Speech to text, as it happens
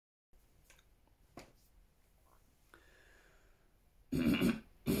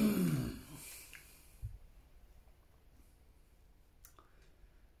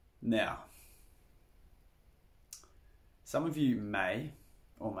Now, some of you may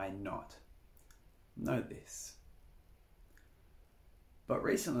or may not know this, but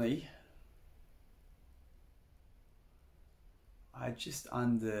recently I just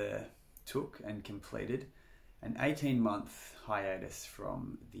undertook and completed an 18-month hiatus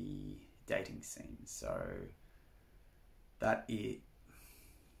from the dating scene. So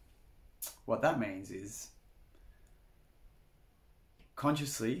what that means is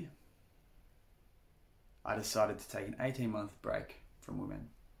consciously I decided to take an 18-month break from women.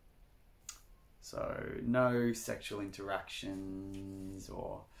 So no sexual interactions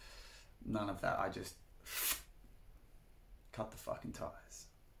or none of that. I just cut the fucking ties.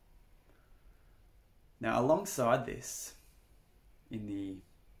 Now, alongside this, in the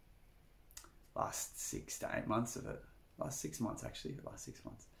last 6 to 8 months of it, last 6 months,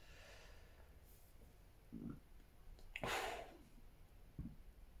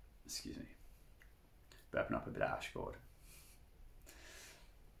 excuse me, burping up a bit of Ashford.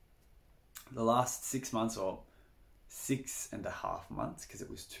 The last 6 months, or 6.5 months, because it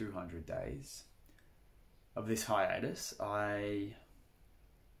was 200 days of this hiatus, I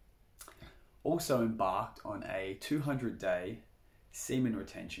also embarked on a 200-day semen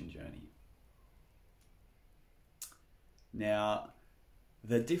retention journey. Now,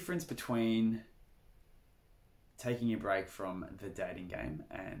 the difference between taking a break from the dating game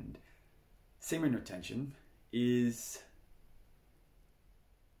and semen retention is,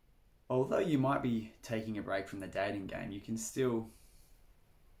 although you might be taking a break from the dating game, you can still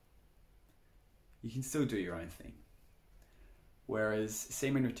do your own thing. Whereas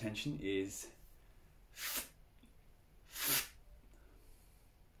semen retention is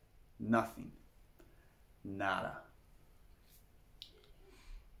nothing, nada.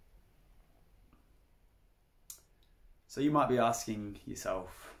 So you might be asking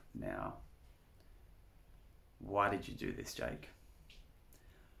yourself now, why did you do this, Jake?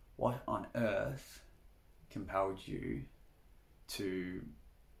 What on earth compelled you to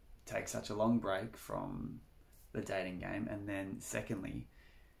take such a long break from the dating game? And then secondly,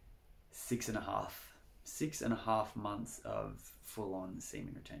 6.5 months of full-on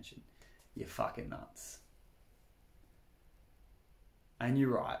semen retention. You're fucking nuts. And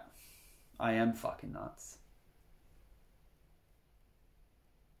you're right, I am fucking nuts.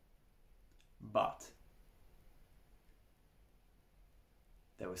 But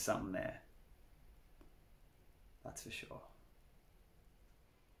there was something there. That's for sure.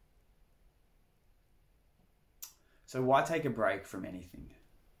 So why take a break from anything?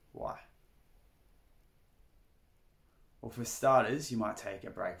 Why? Well, for starters, you might take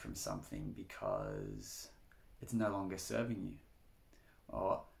a break from something because it's no longer serving you,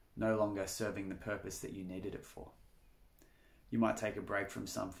 or no longer serving the purpose that you needed it for. You might take a break from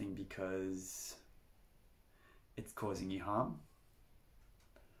something because it's causing you harm.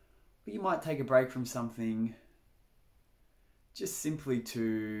 Or you might take a break from something just simply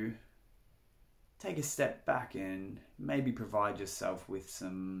to take a step back and maybe provide yourself with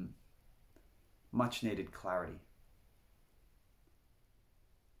some much needed clarity.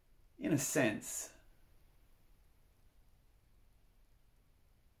 In a sense,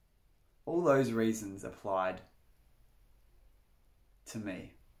 all those reasons applied to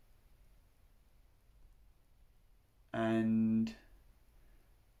me. And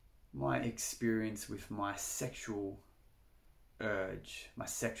my experience with my sexual urge, my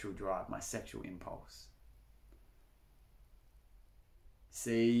sexual drive, my sexual impulse.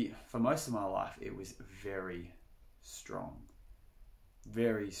 See, for most of my life, it was very strong.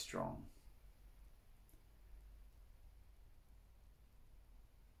 Very strong.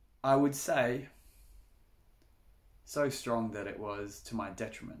 I would say so strong that it was to my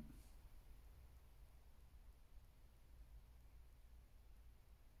detriment.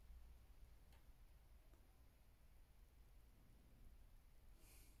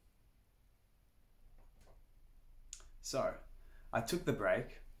 So, I took the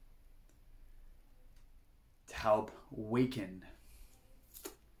break to help weaken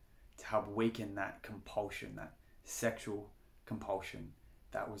that compulsion, that sexual compulsion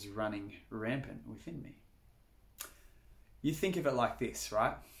that was running rampant within me. You think of it like this,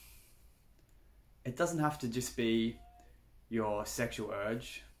 right? It doesn't have to just be your sexual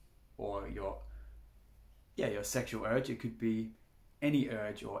urge or your sexual urge. It could be any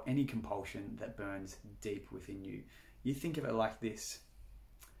urge or any compulsion that burns deep within you. You think of it like this.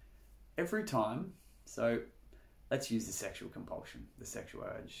 Every time, so let's use the sexual compulsion, the sexual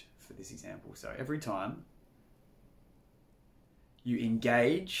urge for this example. So every time you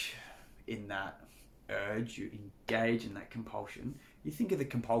engage in that urge, you engage in that compulsion, You think of the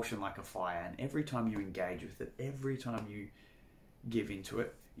compulsion like a fire, and every time you engage with it, every time you give into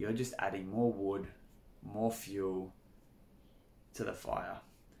it, you're just adding more wood, more fuel to the fire.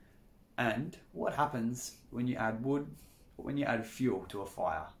 And what happens when you add wood, when you add fuel to a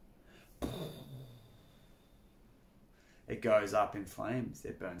fire? It goes up in flames.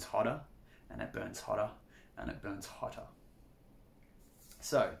 It burns hotter, and it burns hotter, and it burns hotter.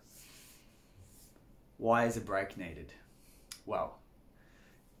 So, why is a break needed? Well,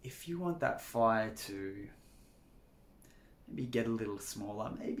 if you want that fire to maybe get a little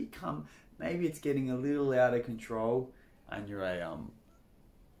smaller, maybe it's getting a little out of control, and you're a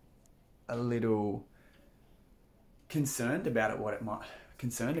little concerned about what it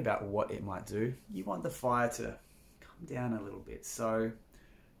might do. You want the fire to come down a little bit. So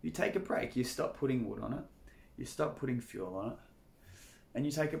you take a break. You stop putting wood on it. You stop putting fuel on it. And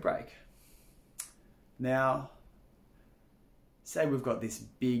you take a break. Now, say we've got this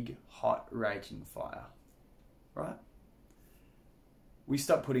big, hot, raging fire, right? We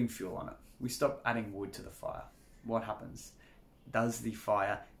stop putting fuel on it. We stop adding wood to the fire. What happens? Does the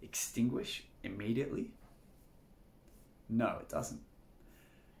fire extinguish immediately? No, it doesn't.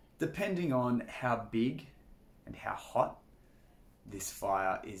 Depending on how big and how hot this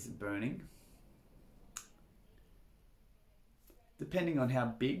fire is burning,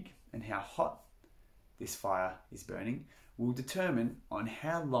 will determine on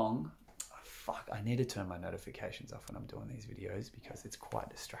how long... I need to turn my notifications off when I'm doing these videos because it's quite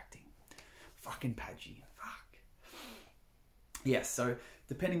distracting. Fucking Padgy. Fuck. Yes, so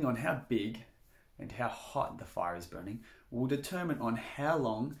depending on how big and how hot the fire is burning will determine on how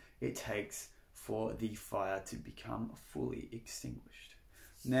long it takes for the fire to become fully extinguished.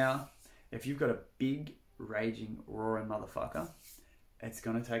 Now, if you've got a big, raging, roaring motherfucker, it's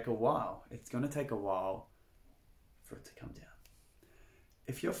going to take a while. It's going to take a while for it to come down.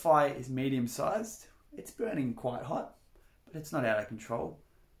 If your fire is medium-sized, it's burning quite hot, but it's not out of control.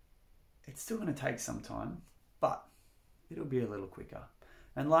 It's still going to take some time, but it'll be a little quicker.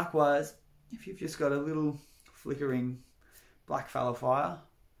 And likewise, if you've just got a little flickering blackfella fire,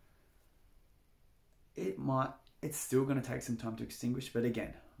 it's still going to take some time to extinguish, but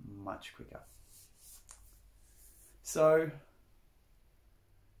again, much quicker. So,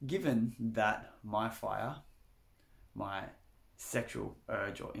 given that my fire, my sexual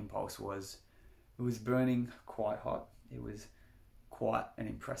urge or impulse it was burning quite hot. It was quite an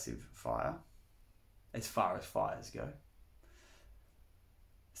impressive fire, as far as fires go.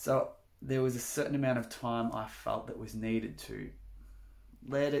 So there was a certain amount of time I felt that was needed to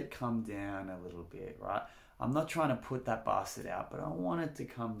let it come down a little bit, right? I'm not trying to put that bastard out, but I want it to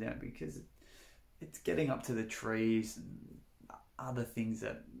come down because it's getting up to the trees and other things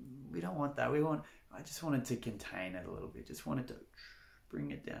that we don't want that. I just wanted to contain it a little bit. Just wanted to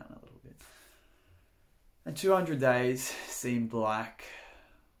bring it down a little bit. And 200 days seemed like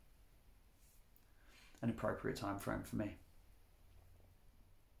an appropriate time frame for me.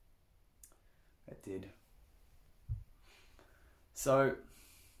 It did. So I'm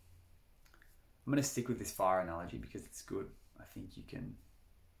going to stick with this fire analogy because it's good. I think you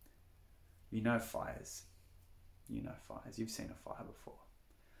know fires. You've seen a fire before.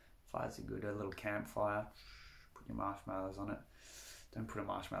 Fires are good. A little campfire. Put your marshmallows on it. Don't put a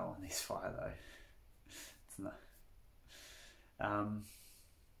marshmallow on this fire though. It's not.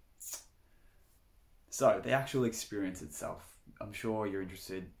 So the actual experience itself. I'm sure you're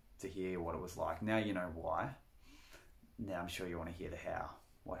interested to hear what it was like. Now you know why. Now I'm sure you want to hear the how.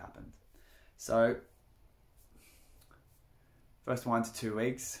 What happened. So first 1 to 2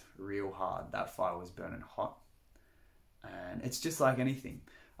 weeks, real hard. That fire was burning hot. And it's just like anything.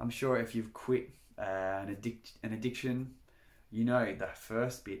 I'm sure if you've quit an addiction, you know the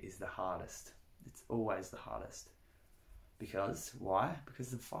first bit is the hardest. It's always the hardest. Because, why? Because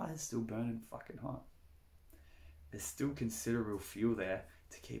the fire's still burning fucking hot. There's still considerable fuel there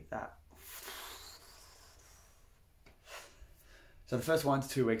to keep that. So the first 1 to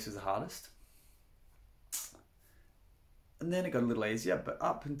 2 weeks was the hardest. And then it got a little easier, but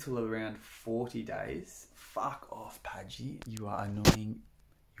up until around 40 days, fuck off, Padgy. You are annoying.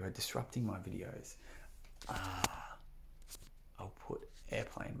 You are disrupting my videos. I'll put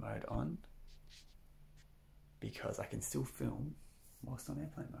airplane mode on because I can still film whilst on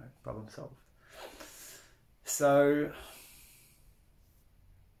airplane mode. Problem solved. So,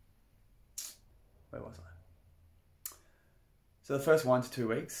 where was I? So the first 1 to 2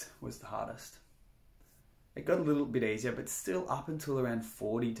 weeks was the hardest. It got a little bit easier, but still up until around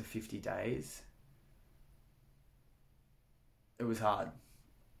 40 to 50 days, it was hard.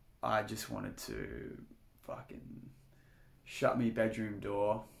 I just wanted to fucking shut me bedroom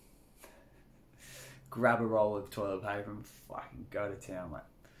door, grab a roll of toilet paper and fucking go to town, like.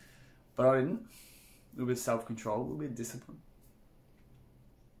 But I didn't. A little bit of self-control, a little bit of discipline.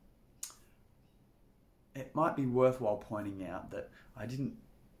 It might be worthwhile pointing out that I didn't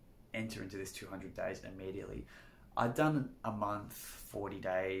enter into this 200 days immediately. I'd done a month, 40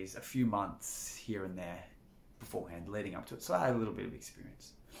 days, a few months here and there beforehand leading up to it. So I had a little bit of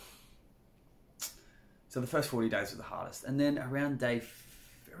experience. So the first 40 days were the hardest. And then around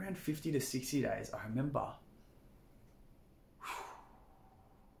 50 to 60 days, I remember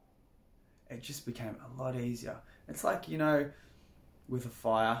it just became a lot easier. It's like, you know, with a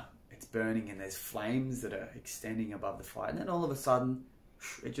fire, it's burning and there's flames that are extending above the fire. And then all of a sudden,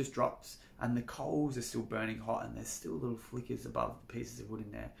 it just drops. And the coals are still burning hot and there's still little flickers above the pieces of wood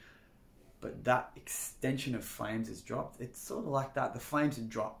in there. But that extension of flames has dropped. It's sort of like that. The flames had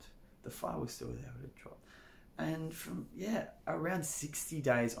dropped. The fire was still there, but it dropped. And from, around 60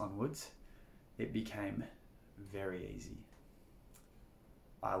 days onwards, it became very easy.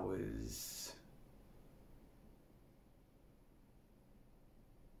 I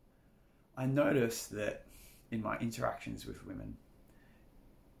noticed that in my interactions with women,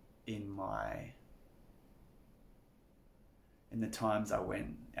 in the times I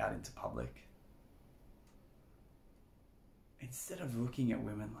went out into public, instead of looking at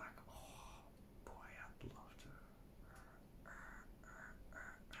women like, oh boy, I'd love to,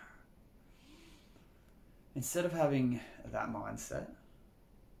 instead of having that mindset,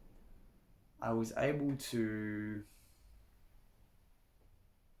 I was able to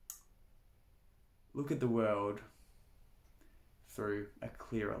look at the world through a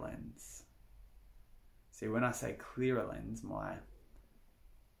clearer lens. See, when I say clearer lens, my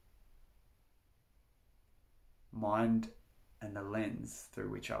mind and the lens through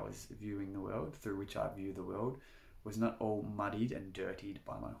which I was viewing the world, through which I view the world, was not all muddied and dirtied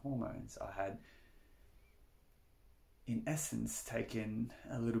by my hormones. I had, in essence, taken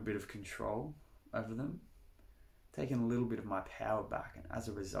a little bit of control over them, taken a little bit of my power back, and as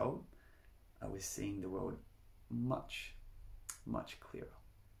a result, I was seeing the world much, much clearer.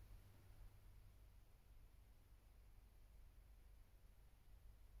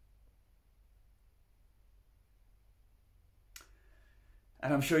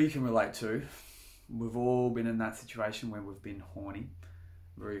 And I'm sure you can relate too. We've all been in that situation where we've been horny,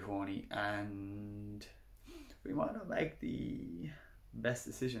 very horny, and we might not make the best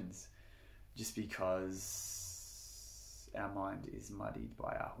decisions just because our mind is muddied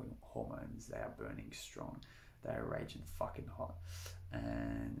by our hormones. They are burning strong. They are raging fucking hot.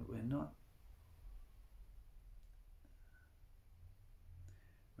 And we're not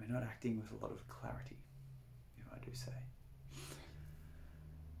acting with a lot of clarity, if I do say.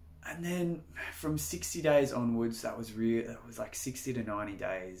 And then from 60 days onwards, that was like 60 to 90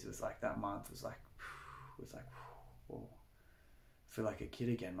 days. It was like that month was like, whoa. I feel like a kid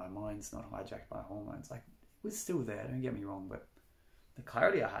again. My mind's not hijacked by hormones. Like, it was still there, don't get me wrong, but the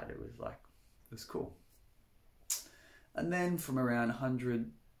clarity I had, it was cool. And then from around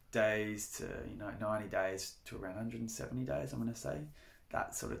 100 days to 90 days to around 170 days, I'm going to say,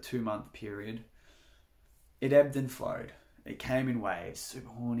 that sort of 2-month period, it ebbed and flowed. It came in waves, super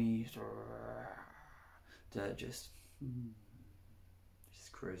horny, to just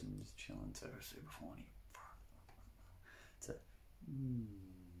cruising, just chilling, to super horny, to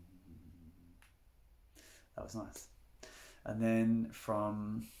that was nice. And then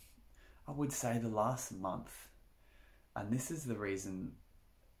from, I would say, the last month, and this is the reason,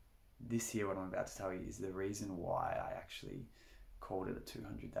 this year what I'm about to tell you is the reason why I actually called it a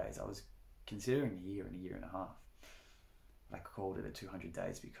 200 days. I was considering a year and a year and a half. I called it a 200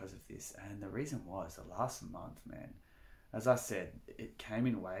 days because of this. And the reason was the last month, man, as I said, it came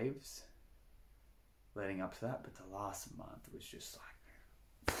in waves leading up to that, but the last month was just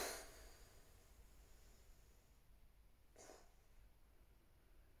like,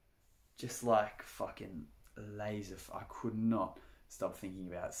 just like fucking laser. I could not stop thinking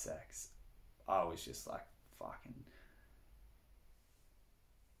about sex. I was just like fucking,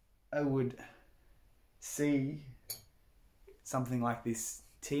 I would see something like this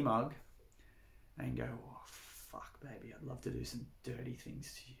tea mug and go, oh fuck baby, I'd love to do some dirty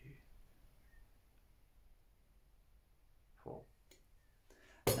things to you. Cool.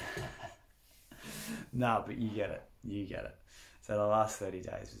 No, but you get it. So the last 30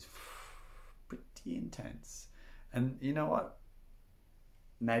 days was pretty intense. And you know what?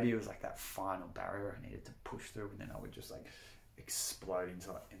 Maybe it was like that final barrier I needed to push through, and then I would just like explode into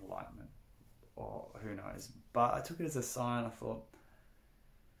enlightenment. Or who knows. But I took it as a sign. I thought,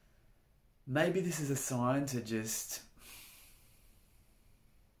 maybe this is a sign to just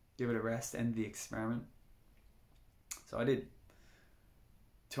give it a rest, end the experiment. So I did.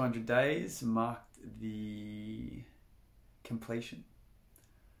 200 days marked the completion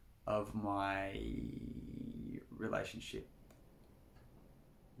of my relationship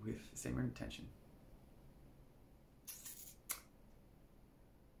with semen retention.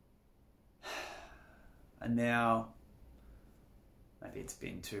 And now, maybe it's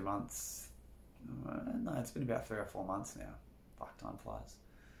been 2 months. No, it's been about 3 or 4 months now. Fuck, time flies.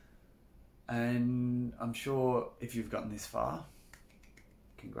 And I'm sure if you've gotten this far,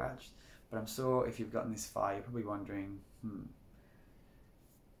 congrats. But I'm sure if you've gotten this far, you're probably wondering,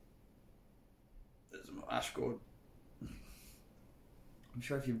 there's my ash cord. I'm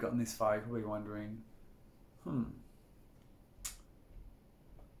sure if you've gotten this far, you're probably wondering,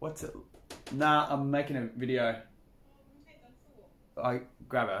 what's it? Nah, I'm making a video. I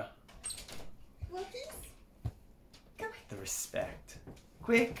grab her. What is? Come on. The respect.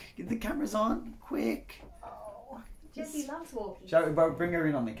 Quick, get the cameras on. Quick. Oh, Jessie loves walking. Shall we bring her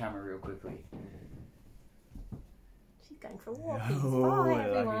in on the camera real quickly? She's going for walking. Oh, Bye,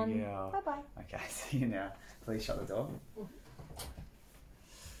 everyone. girl. Bye-bye. Okay, see you now. Please shut the door.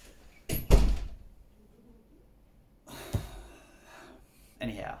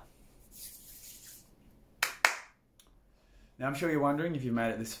 Anyhow. Now I'm sure you're wondering, if you've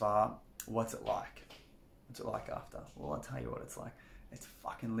made it this far, what's it like? What's it like after? Well, I'll tell you what it's like. It's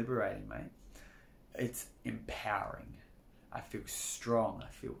fucking liberating, mate. It's empowering. I feel strong.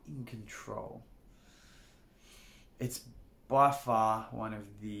 I feel in control. It's by far one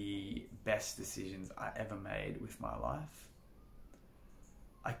of the best decisions I ever made with my life.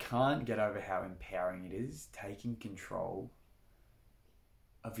 I can't get over how empowering it is, taking control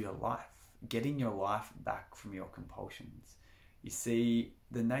of your life, getting your life back from your compulsions. You see,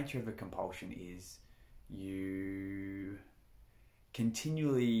 the nature of a compulsion is you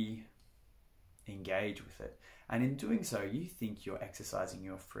continually engage with it. And in doing so, you think you're exercising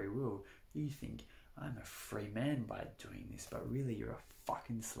your free will. You think, I'm a free man by doing this. But really, you're a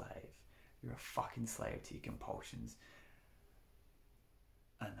fucking slave. You're a fucking slave to your compulsions.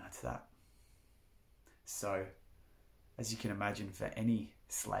 And that's that. So, as you can imagine, for any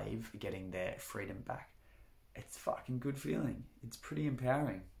slave getting their freedom back, it's fucking good feeling. It's pretty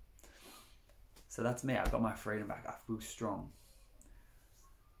empowering. So that's me. I got my freedom back. I feel strong.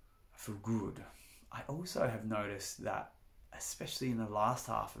 I feel good. I also have noticed that, especially in the last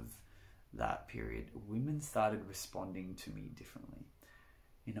half of that period, women started responding to me differently,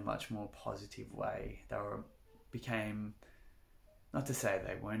 in a much more positive way. They became, not to say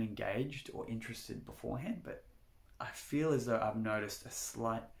they weren't engaged or interested beforehand, but I feel as though I've noticed a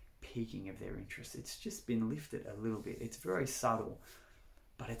slight peaking of their interest. It's just been lifted a little bit. It's very subtle,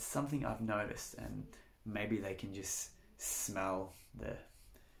 but it's something I've noticed, and maybe they can just smell the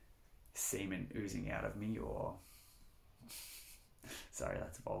semen oozing out of me, or sorry,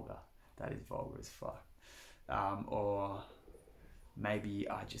 that's vulgar. That is vulgar as fuck. Or maybe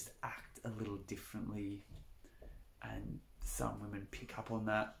I just act a little differently, and some women pick up on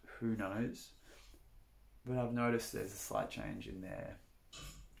that. Who knows? But I've noticed there's a slight change in their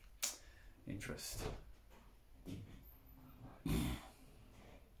interest.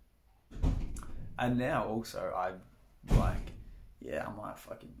 And now also I might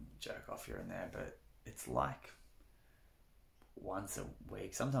fucking jerk off here and there, but it's like once a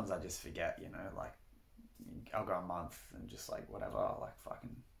week. Sometimes I just forget, like I'll go a month and just like whatever, like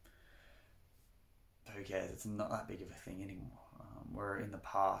fucking who cares? It's not that big of a thing anymore. Where in the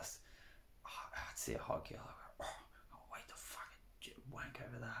past, I'd see a hot girl, I can't wait to fucking wank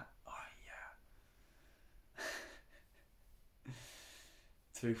over that. Oh yeah.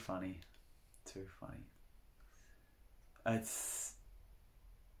 Too funny. It's,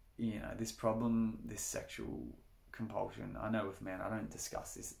 this problem, this sexual compulsion, I know with men, I don't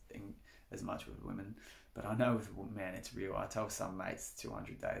discuss this thing as much with women, but I know with men it's real. I tell some mates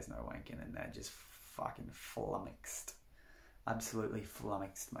 200 days no wanking and they're just fucking flummoxed. Absolutely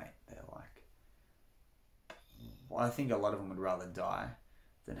flummoxed, mate. They're like, well, I think a lot of them would rather die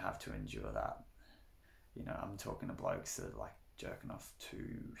than have to endure that. I'm talking to blokes that are like jerking off 2,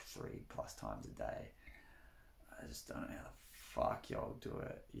 3 plus times a day. I just don't know how the fuck y'all do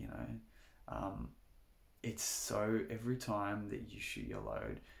it, It's so, every time that you shoot your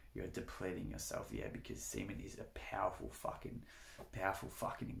load, you're depleting yourself, because semen is a powerful fucking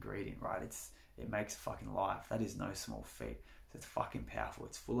ingredient, right? It makes fucking life. That is no small feat. So it's fucking powerful.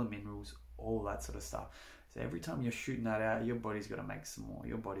 It's full of minerals, all that sort of stuff. So every time you're shooting that out, your body's got to make some more.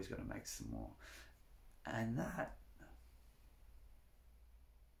 Your body's got to make some more. And that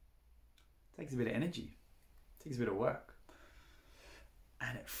takes a bit of energy. Takes a bit of work.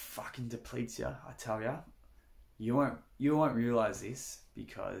 and it fucking depletes you. I tell you, you won't realize this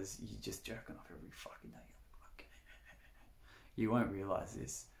because you're just jerking off every fucking day. You won't realize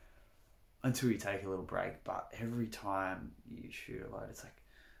this until you take a little break. But every time you shoot a load, it's like,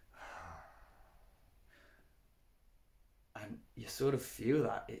 and you sort of feel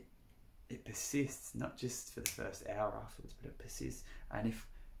that it persists, not just for the first hour afterwards, but it persists. And if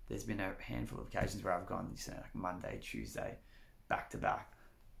there's been a handful of occasions where I've gone, like Monday, Tuesday, back to back,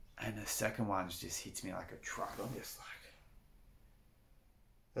 and the second one just hits me like a truck. I'm just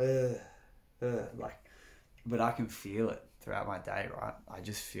like, but I can feel it throughout my day, right? I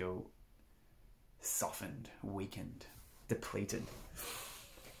just feel softened, weakened, depleted.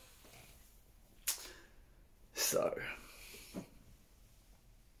 So,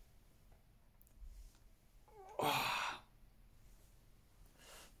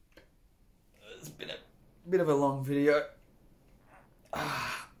 it's been a bit of a long video.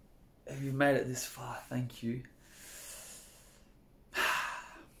 If you've made it this far, thank you.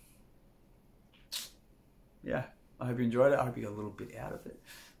 Yeah, I hope you enjoyed it. I hope you got a little bit out of it.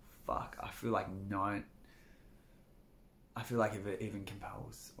 Fuck, I feel like if it even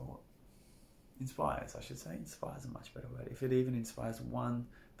compels or inspires, I should say, inspires is a much better word. If it even inspires 1%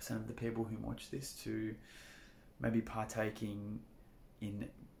 of the people who watch this to maybe partaking in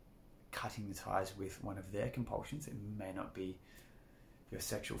cutting the ties with one of their compulsions, it may not be, your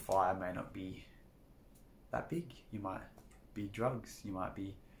sexual fire may not be that big. You might be drugs, you might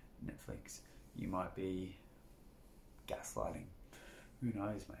be Netflix, you might be gaslighting. Who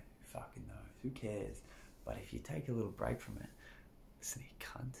knows, mate? Who fucking knows? Who cares? But if you take a little break from it, listen, you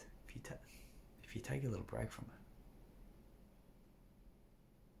cunt. If you take a little break from it,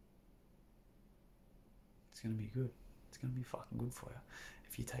 it's gonna be good. It's gonna be fucking good for you.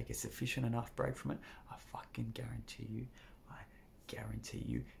 If you take a sufficient enough break from it, I fucking guarantee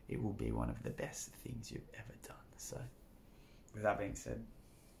you, it will be one of the best things you've ever done. So, with that being said,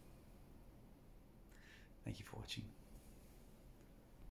 thank you for watching.